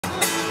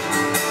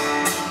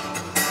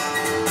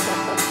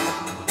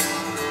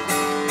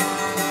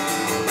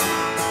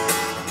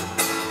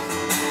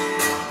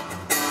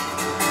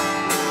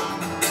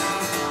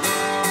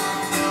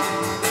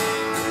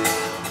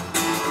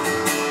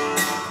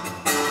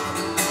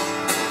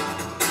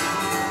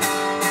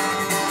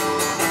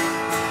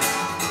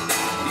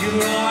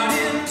roared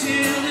into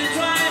the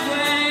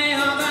driveway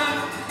of a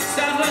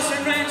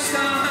southwestern ranch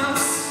style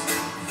house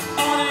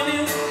on a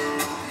new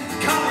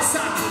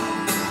kawasaki,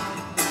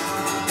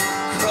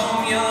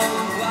 chrome yellow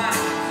and black,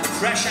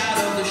 fresh out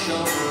of the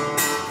showroom.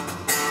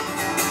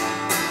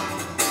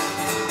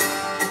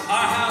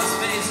 Our house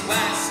faced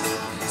west,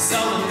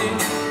 seldom new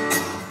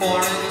or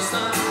any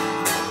sun.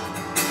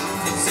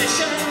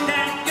 Positioned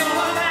at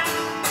your back,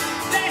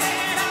 they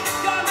head up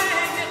your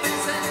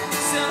magnificent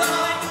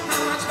silhouette.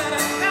 How much better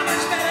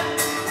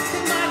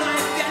did my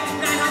life get?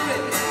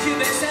 900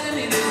 cubic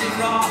centimeters in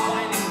raw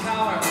whining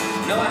power.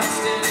 No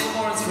outstanding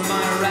warrants for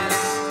my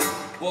arrest.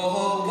 Whoa,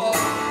 whoa, whoa,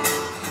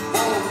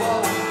 whoa,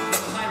 whoa, the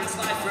pirate's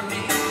life for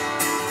me.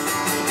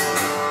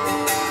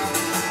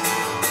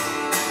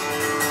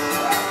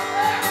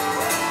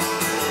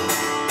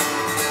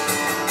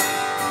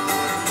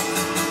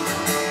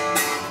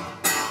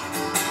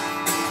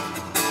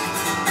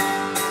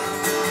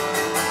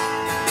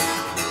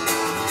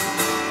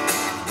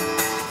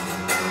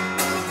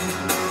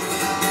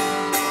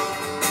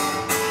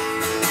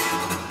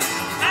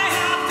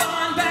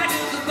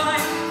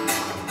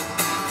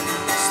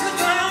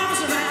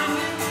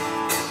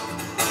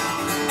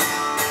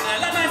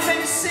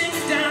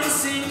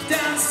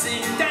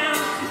 Sink down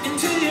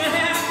into your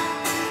hair.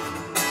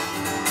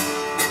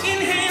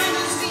 Inhaled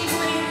as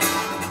deeply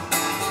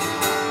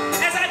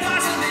as I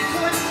possibly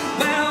could.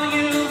 Well,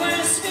 you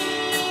were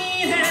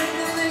sweet and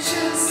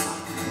delicious.